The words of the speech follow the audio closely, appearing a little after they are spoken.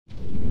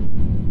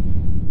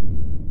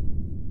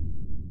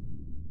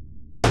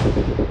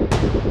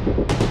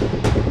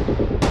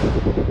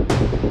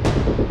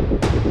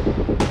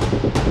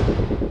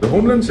The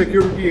Homeland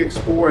Security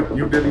Expo at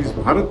New Delhi's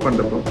Bharat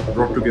Mandapam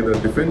brought together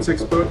defense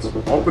experts,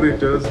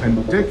 operators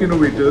and tech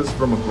innovators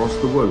from across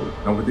the world.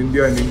 Now with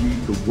India and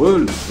indeed the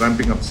world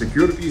ramping up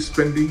security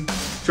spending,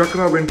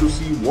 Chakra went to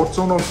see what's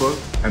on offer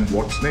and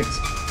what's next.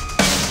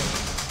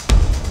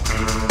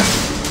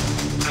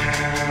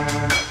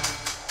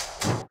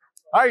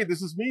 Hi,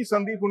 this is me,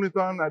 Sandeep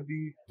Unnithan at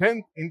the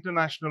 10th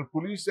International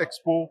Police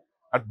Expo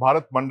at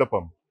Bharat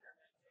Mandapam.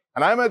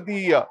 And I'm at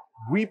the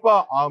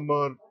Dveepa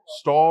Armour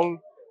stall.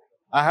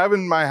 I have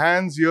in my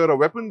hands here a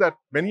weapon that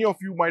many of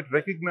you might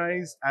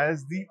recognize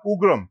as the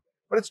Ugram,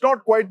 but it's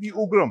not quite the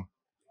Ugram.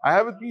 I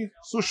have with me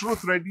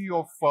Sushruth Reddy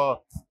of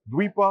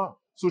Dveepa.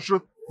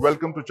 Sushruth,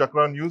 welcome to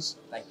Chakra News.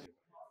 Thank you.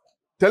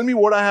 Tell me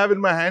what I have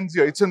in my hands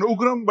here. It's an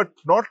Ugram, but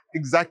not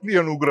exactly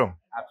an Ugram.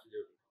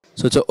 Absolutely.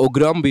 So it's an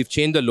Ugram. We've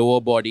changed the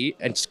lower body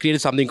and it's created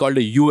something called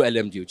a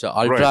ULMG, which is an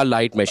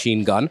ultra-light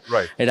machine gun.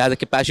 Right. It has a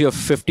capacity of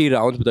 50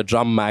 rounds with a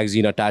drum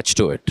magazine attached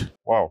to it.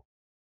 Wow.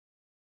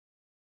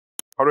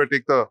 How do I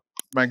take the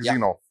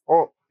magazine off?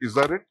 Oh, is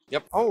that it?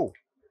 Yep. Oh,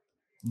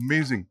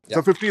 amazing. Yep.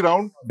 It's a 50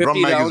 round drum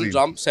 50 round magazine.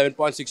 drum,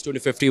 7.62 into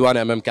 51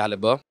 mm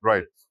caliber.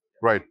 Right,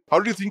 right. How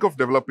did you think of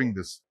developing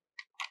this?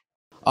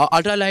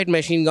 Ultralight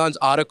machine guns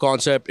are a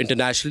concept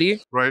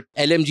internationally. Right.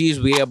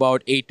 LMGs weigh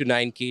about 8 to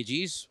 9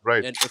 kgs,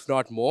 Right. and if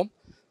not more.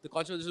 The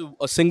concept is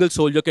a single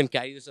soldier can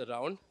carry this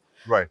around.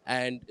 Right.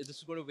 And this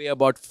is going to weigh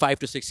about 5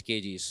 to 6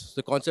 kgs.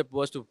 The concept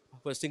was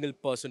for a single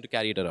person to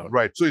carry it around.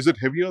 Right. So is it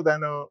heavier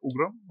than a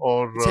Ugram?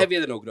 Or It's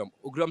heavier than Ugram.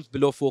 Ugram's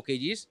below 4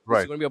 kgs.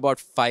 Right. It's going to be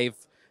about 5,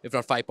 if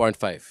not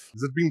 5.5.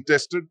 Is it being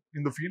tested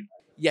in the field?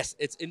 Yes,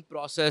 it's in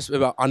process.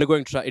 We're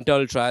undergoing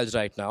internal trials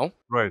right now.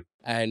 Right.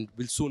 And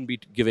we'll soon be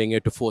giving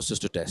it to forces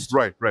to test.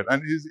 Right, right.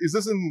 And is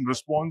this in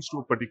response to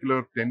a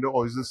particular tender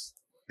or is this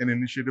an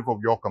initiative of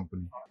your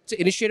company? It's an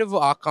initiative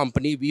of our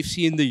company. We've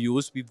seen the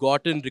use. We've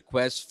gotten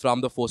requests from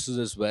the forces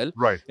as well.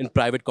 Right. In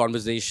private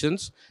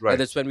conversations. Right.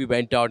 And that's when we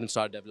went out and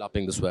started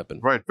developing this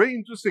weapon. Right. Very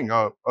interesting.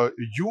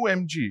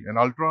 UMG, an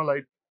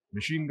ultralight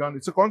machine gun.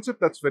 It's a concept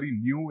that's very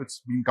new.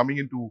 It's been coming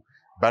into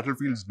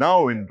battlefields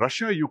now in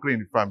Russia,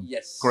 Ukraine, if I'm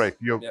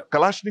correct.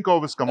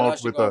 Kalashnikov has come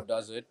out with a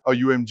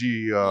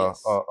UMG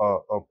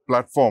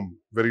platform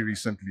very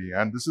recently.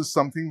 And this is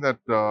something that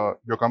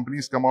your company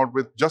has come out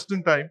with just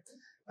in time.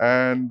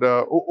 And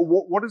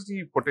what is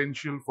the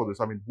potential for this?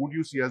 I mean, who do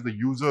you see as the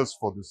users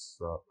for this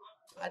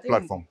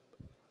platform?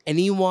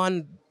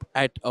 Anyone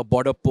at a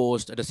border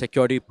post, at a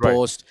security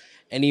post,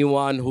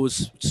 anyone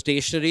who's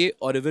stationary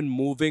or even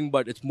moving,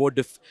 but it's more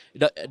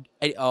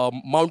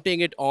mounting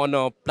it on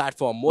a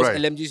platform. Most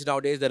LMGs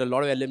nowadays, there are a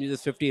lot of LMGs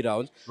with 50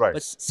 rounds,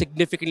 but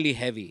significantly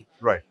heavy.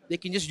 Right. They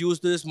can just use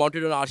this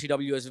mounted on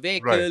RCWS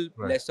vehicle,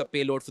 lesser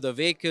payload for the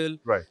vehicle,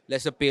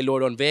 lesser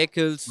payload on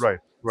vehicles. Right.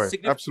 Right,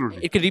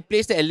 absolutely. It can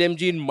replace the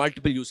LMG in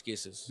multiple use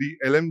cases. The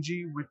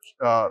LMG, which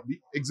the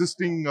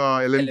existing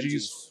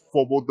LMGs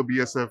for both the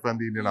BSF and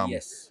the Indian Army.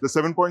 Yes. The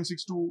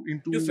 7.62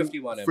 into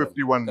 51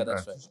 51.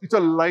 That's right. It's a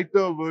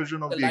lighter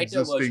version of the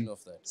existing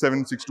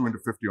 7.62 into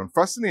 51.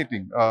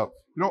 Fascinating. You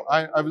know,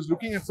 I was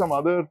looking at some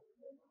other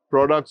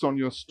products on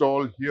your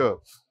stall here.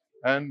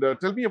 And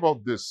tell me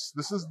about this.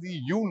 This is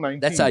the U19.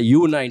 That's our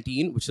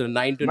U19, which is a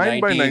 9 to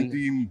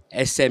 19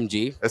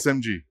 SMG.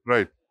 SMG,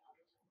 right.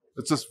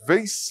 It's a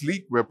very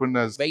sleek weapon.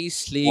 Very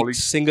sleek,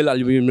 single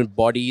aluminum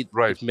body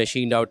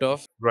machined out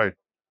of. Right,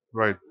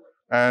 right.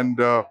 And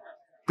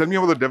tell me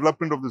about the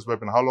development of this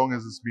weapon. How long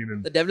has this been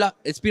in?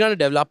 It's been under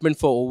development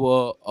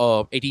for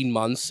over 18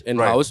 months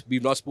in-house.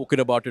 We've not spoken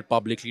about it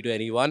publicly to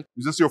anyone.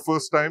 Is this your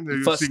first time that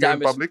you're seeing it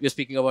in public? We're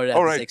speaking about it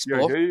at this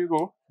expo. Yeah, here you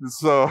go.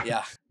 This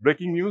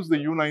breaking news, the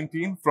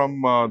U19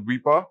 from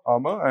Dveepa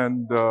Armour.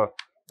 And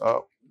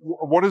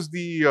what is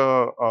the,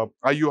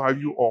 are you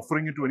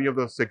offering it to any of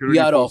the security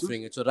forces? We are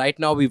offering it. So right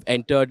now we've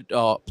entered,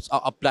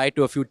 applied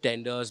to a few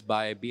tenders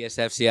by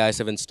BSF,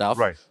 CISF and stuff.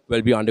 Right.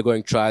 We'll be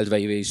undergoing trials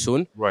very, very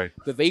soon. Right.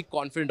 We're very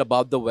confident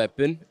about the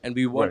weapon and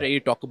we weren't ready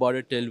to talk about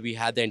it till we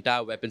had the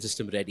entire weapon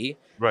system ready.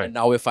 Right. And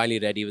now we're finally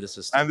ready with the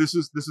system. And this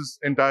is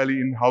entirely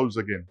in-house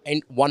again?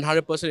 And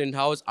 100%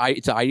 in-house.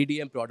 It's an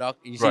IDDM product.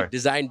 It's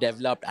designed,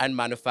 developed and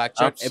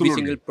manufactured. Absolutely. Every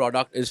single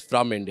product is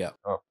from India.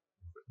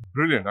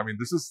 Brilliant. I mean,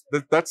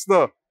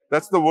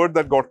 that's the word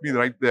that got me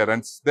right there. And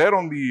it's there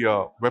on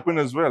the weapon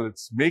as well.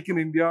 It's Make in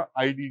India,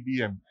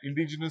 IDDM,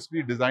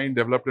 indigenously designed,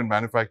 developed and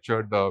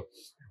manufactured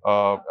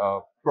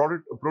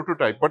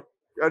prototype. But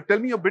tell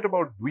me a bit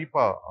about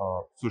Dveepa,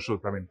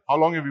 Sushruth. I mean, how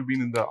long have you been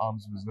in the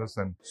arms business?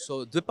 And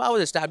so Dveepa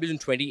was established in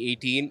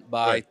 2018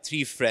 by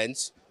three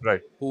friends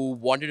who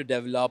wanted to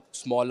develop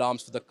small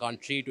arms for the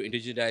country to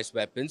indigenize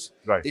weapons.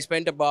 They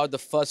spent about the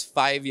first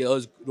 5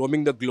 years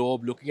roaming the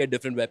globe, looking at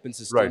different weapon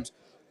systems.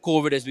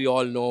 COVID, as we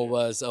all know,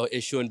 was an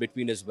issue in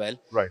between as well.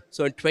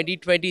 So in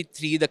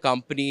 2023, the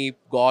company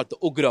got the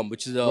Ugram,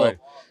 which is a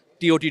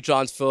TOT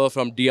transfer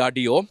from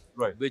DRDO,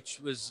 which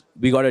was,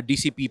 we got a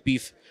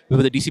DCPP, we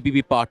were the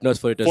DCPP partners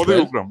for it as well. For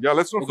the Ugram. Yeah,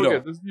 let's not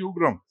forget, this is the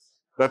Ugram.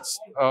 That's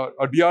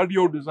a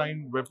DRDO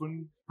designed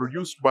weapon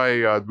produced by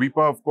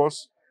Dveepa, of course,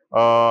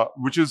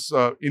 which is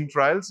in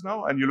trials now,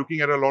 and you're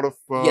looking at a lot of...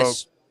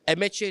 yes.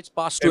 MHA, it's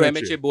passed to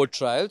MHA board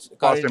trials.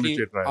 Currently,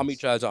 MHA trials. Army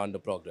trials are under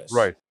progress.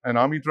 Right. And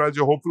Army trials,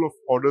 you're hopeful of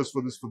orders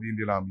for this for the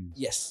Indian Army?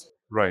 Yes.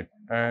 Right.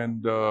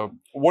 And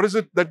what is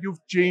it that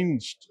you've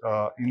changed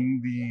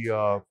in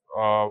the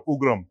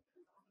Ugram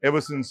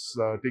ever since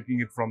taking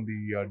it from the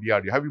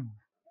DRD? Have you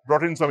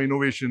brought in some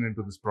innovation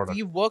into this product?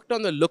 We've worked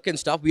on the look and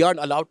stuff. We aren't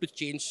allowed to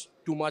change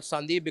too much,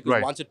 Sandeep,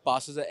 because once it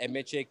passes a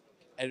MHA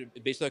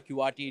based on a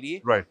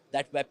QRTD,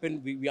 that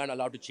weapon, we aren't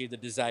allowed to change the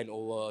design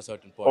over a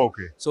certain point.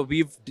 Okay. So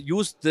we've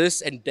used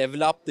this and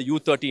developed the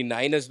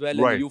U39 as well,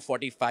 and the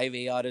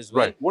U45 AR as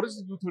well. Right. What is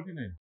the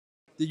U39?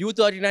 The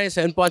U39 is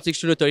 7.62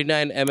 to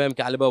 39 mm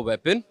caliber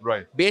weapon,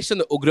 based on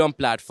the Ugram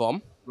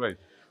platform. Right.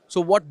 So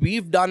what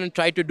we've done and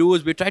tried to do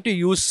is we try to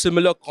use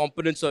similar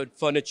components of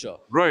furniture.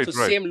 Right. So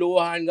same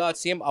lower handguard,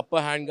 same upper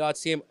handguard,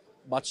 same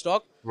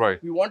buttstock.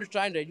 Right. We want to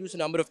try and reduce the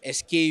number of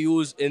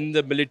SKUs in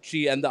the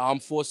military and the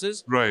armed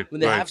forces. Right.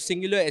 When they have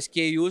singular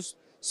SKUs,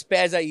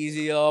 spares are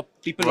easier.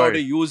 People know how to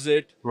use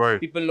it. Right.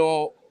 People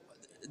know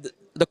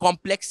the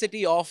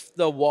complexity of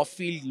the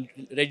warfield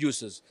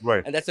reduces.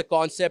 Right. And that's the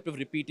concept of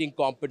repeating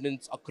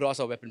components across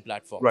our weapon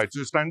platform. Right. So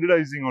you're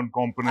standardizing on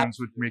components,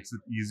 which makes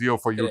it easier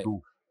for you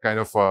to kind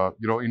of,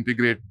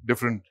 integrate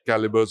different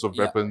calibers of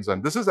weapons.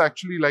 And this is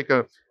actually like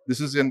this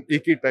is an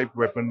AK type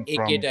weapon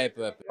from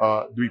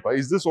Dveepa.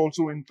 Is this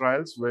also in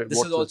trials?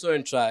 This is also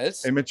in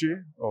trials.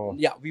 MHA? Or?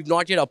 Yeah, we've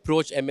not yet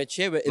approached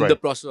MHA. We're in the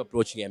process of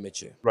approaching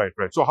MHA. Right,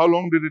 right. So how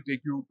long did it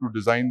take you to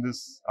design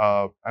this?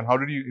 And how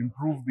did you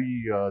improve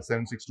the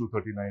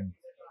 7.6239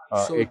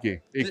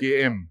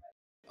 AKM?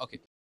 Okay.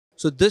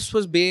 So this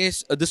was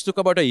this took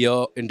about a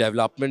year in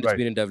development. It's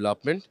been in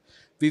development.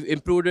 We've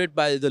improved it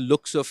by the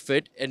looks of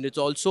it, and it's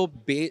also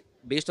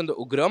based on the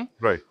Ugram.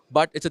 Right.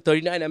 But it's a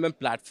 39 mm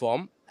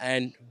platform,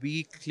 and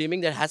we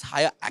claiming that it has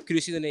higher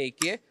accuracy than the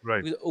AK.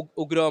 Right. With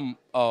Ugram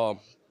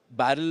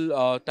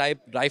barrel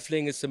type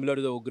rifling is similar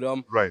to the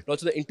Ugram. Right. And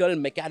also the internal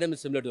mechanism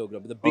is similar to the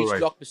Ugram. The breech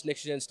block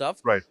precision and stuff.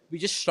 Right. We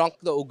just shrunk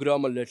the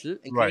Ugram a little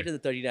and created the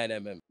 39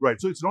 mm. Right.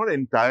 So it's not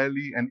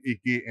entirely an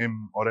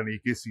AKM or an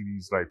AK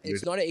series, right?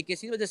 It's not an AK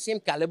series, but the same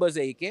caliber as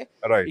the AK.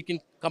 Right. You can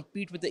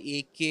compete with the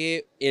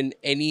AK in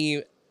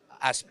any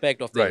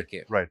aspect of the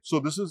AK. Right. So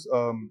this is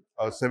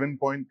a 7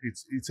 point.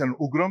 It's an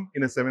Ugram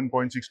in a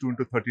 7.62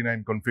 into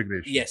 39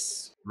 configuration.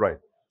 Yes. Right.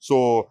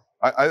 So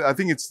I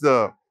think it's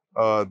the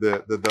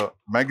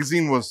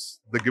magazine was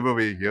the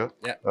giveaway here.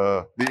 Yeah.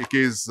 The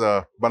AK's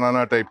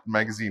banana type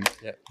magazine.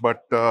 Yeah.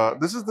 But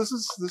this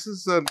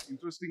is an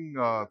interesting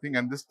thing,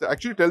 and this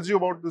actually tells you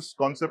about this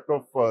concept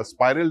of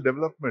spiral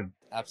development.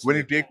 Absolutely. When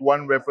you take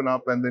one weapon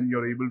up and then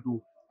you're able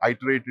to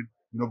iterate it,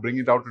 bring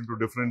it out into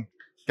different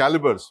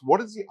calibers.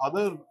 What is the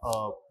other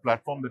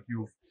platform that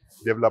you've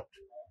developed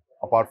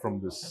apart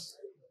from this?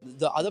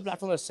 The other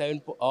platform is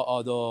the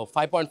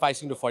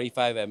 5.56 to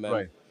 45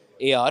 mm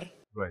AR.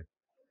 Right.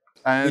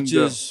 And which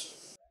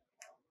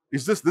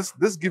is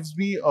this gives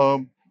me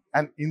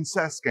an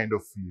INSAS kind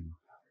of feel.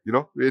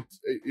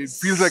 It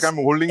feels like I'm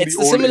holding the old It's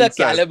a similar INSAS.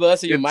 Caliber,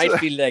 so you might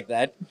feel like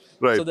that.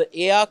 Right. So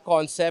the AR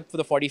concept for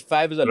the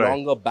 45 is a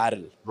longer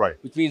barrel. Right.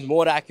 Which means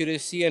more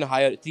accuracy and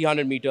higher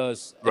 300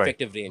 meters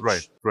effective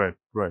range. Right.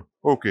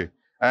 Okay.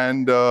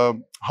 And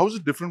how is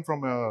it different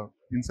from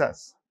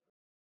INSAS?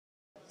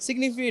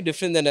 Significantly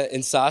different than an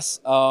INSAS.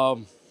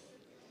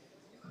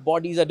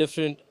 Bodies are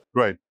different.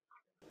 Right.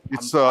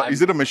 It's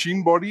is it a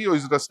machine body or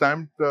is it a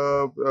stamped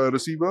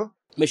receiver?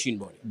 Machine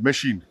body.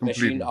 Completely.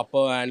 Machined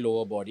upper and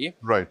lower body.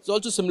 Right. It's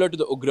also similar to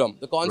the Ugram.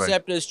 The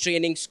concept is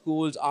training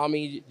schools,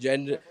 army,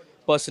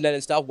 personnel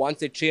and stuff. Once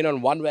they train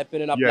on one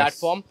weapon in a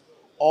platform,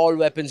 all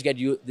weapons get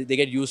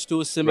used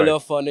to. Similar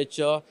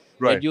furniture.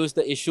 Reduce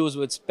the issues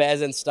with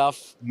spares and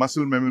stuff.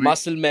 Muscle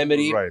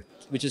memory.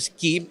 Which is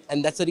key.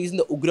 And that's the reason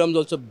the Ugram is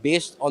also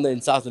based on the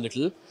INSAS a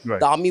little. Right.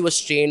 The army was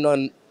trained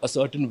on a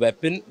certain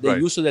weapon. They're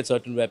used to that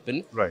certain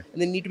weapon. Right.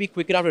 And they need to be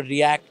quick enough to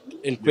react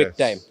in quick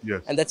time.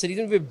 Yes. And that's the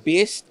reason we've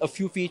based a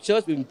few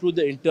features. We've improved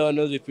the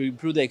internals, we've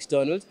improved the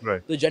externals.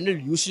 Right. The general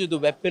usage of the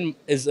weapon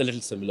is a little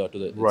similar to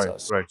the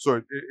INSAS. Right.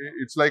 So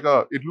it's like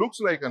it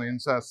looks like an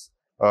INSAS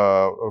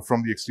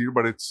from the exterior,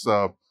 but it's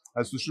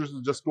as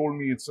Sushruta just told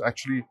me, it's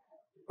actually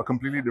a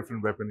completely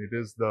different weapon. It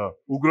is the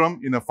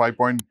Ugram in a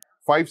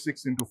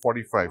 5.56 into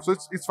 45. So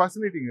it's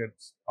fascinating.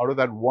 It's out of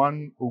that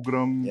one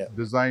Ugram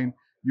design,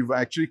 you've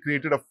actually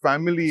created a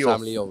family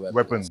of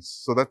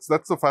weapons. So that's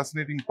the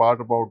fascinating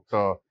part about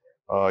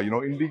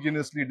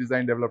indigenously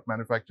designed, developed,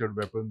 manufactured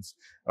weapons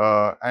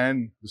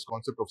and this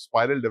concept of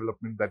spiral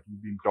development that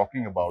we've been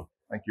talking about.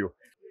 Thank you.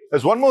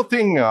 There's one more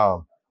thing,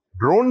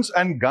 drones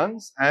and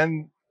guns.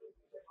 And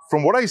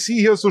from what I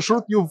see here,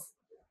 Sushrut, you've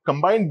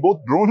combined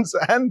both drones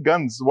and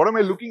guns. What am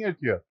I looking at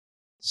here?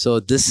 So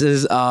this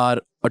is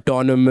our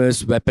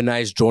autonomous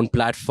weaponized drone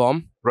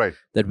platform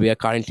that we are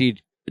currently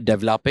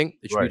developing.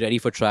 It should be ready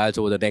for trials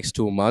over the next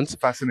 2 months.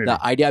 Fascinating.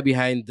 The idea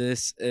behind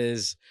this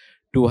is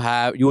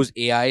to use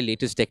AI,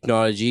 latest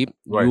technology,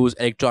 use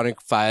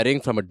electronic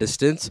firing from a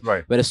distance,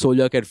 where a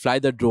soldier can fly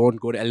the drone,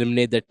 go to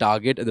eliminate their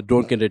target, and the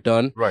drone can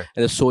return,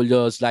 and the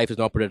soldier's life is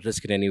not put at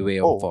risk in any way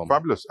or form.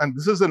 Fabulous. And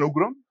this is an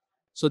Ugram?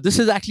 So this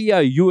is actually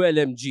a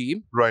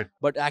ULMG,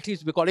 but actually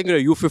we're calling it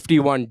a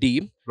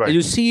U51D. As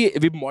you see,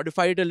 we've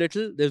modified it a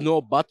little. There's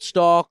no butt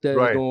stock,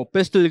 there's no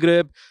pistol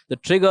grip, the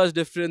trigger is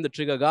different, the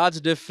trigger guard's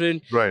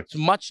different. It's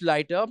much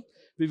lighter.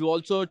 We've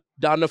also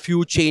done a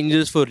few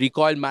changes for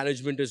recoil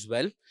management as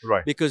well.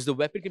 Because the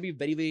weapon can be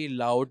very, very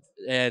loud,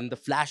 and the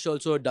flash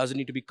also doesn't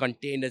need to be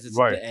contained as it's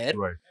in the air.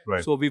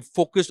 So we've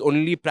focused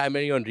only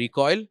primarily on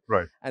recoil.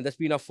 And that's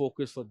been our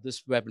focus for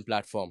this weapon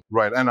platform.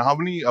 And how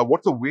many,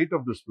 what's the weight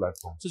of this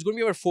platform? So it's going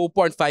to be about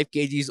 4.5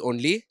 kgs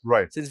only.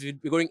 Since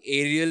we're going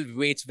aerial,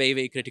 weight's very,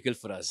 very critical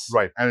for us.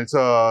 And it's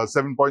a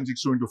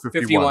 7.62 into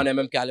 51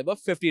 mm caliber,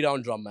 50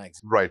 round drum mag.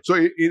 So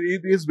it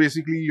is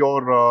basically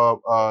your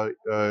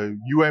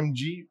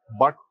UMG,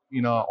 but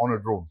on a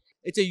drone.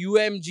 It's a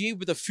UMG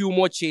with a few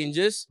more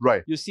changes.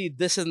 You see,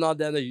 this is not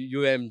there the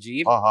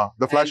UMG.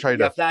 The flash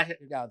hider.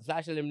 The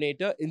flash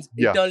eliminator.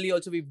 Internally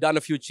also, we've done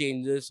a few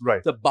changes.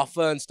 The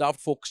buffer and stuff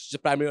focused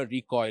primarily on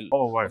recoil.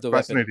 Of the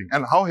fascinating.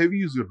 Weapon. And how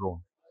heavy is your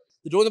drone?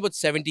 The drone is about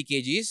 70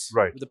 kgs.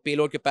 With a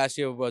payload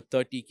capacity of about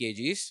 30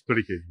 kgs.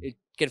 30 kgs. It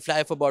can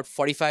fly for about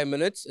 45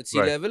 minutes at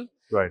sea level.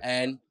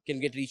 And can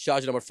get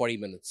recharged in about 40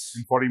 minutes.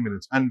 In 40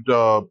 minutes. And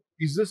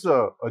is this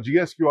a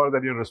GSQR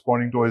that you're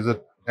responding to, or is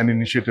it an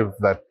initiative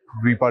that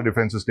Dveepa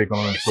Defense has taken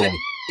on its own?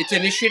 It's an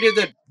initiative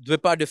that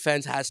Dveepa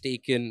Defense has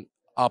taken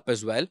up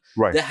as well.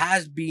 There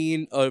has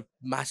been a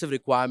massive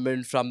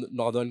requirement from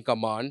Northern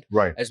Command,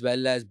 as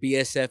well as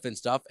BSF and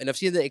stuff. And I've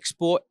seen the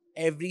expo,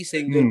 every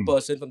single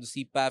person from the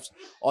CPAFs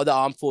or the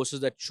armed forces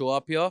that show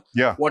up here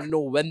want to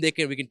know when we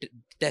can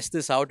test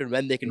this out and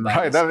when they can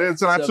buy this.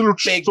 It's an absolute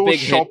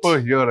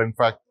showstopper here. In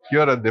fact,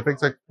 here at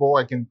Defense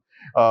Expo, I can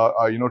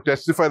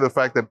testify the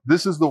fact that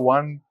this is the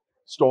one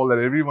stall that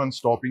everyone's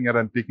stopping at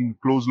and taking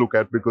a close look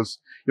at, because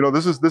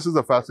this is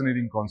a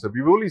fascinating concept.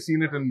 We've only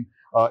seen it in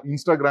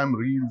Instagram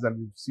reels, and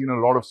we've seen a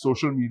lot of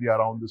social media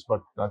around this,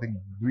 but I think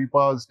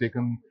Dveepa has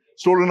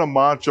stolen a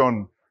march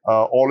on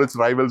all its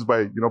rivals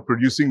by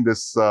producing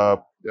this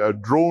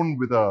drone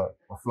with a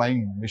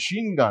flying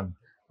machine gun.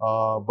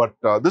 But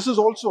this is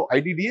also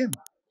IDDM.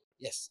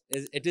 Yes,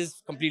 it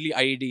is completely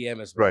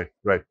IDDM as well.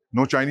 Right.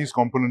 No Chinese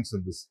components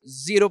in this.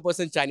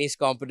 0% Chinese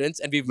components,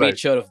 and we've made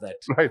sure of that.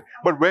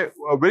 But where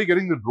are you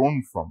getting the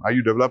drone from? Are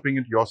you developing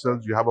it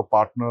yourselves? Do you have a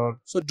partner?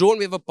 So drone,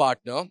 we have a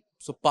partner.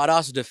 So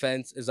Paras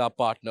Defense is our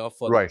partner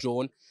for the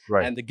drone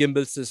and the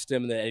gimbal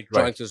system and the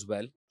electronics as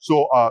well.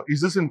 So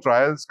is this in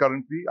trials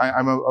currently?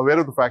 I'm aware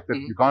of the fact that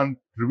you can't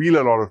reveal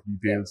a lot of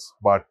details,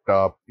 but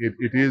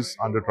it is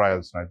under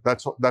trials, right?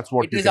 That's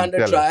what you can tell us. It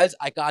is under trials.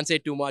 I can't say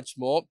too much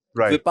more.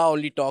 Dveepa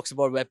only talks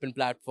about weapon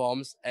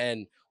platforms,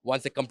 and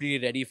once they're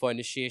completely ready for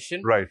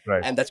initiation.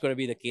 And that's going to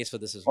be the case for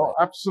this as well.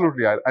 Oh,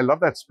 absolutely. I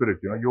love that spirit.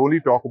 You only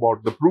talk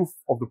about the proof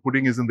of the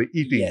pudding is in the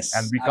eating.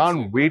 And we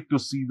can't wait to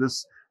see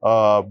this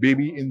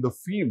baby in the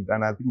field.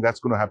 And I think that's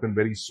going to happen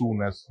very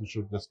soon, as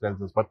Sushil just tells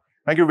us. But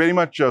thank you very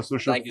much,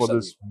 Sushil, for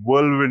this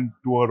whirlwind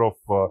tour of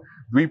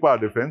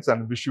Dveepa Defense,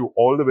 and wish you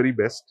all the very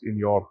best in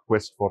your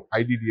quest for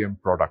IDDM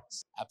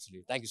products.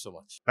 Absolutely. Thank you so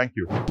much. Thank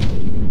you.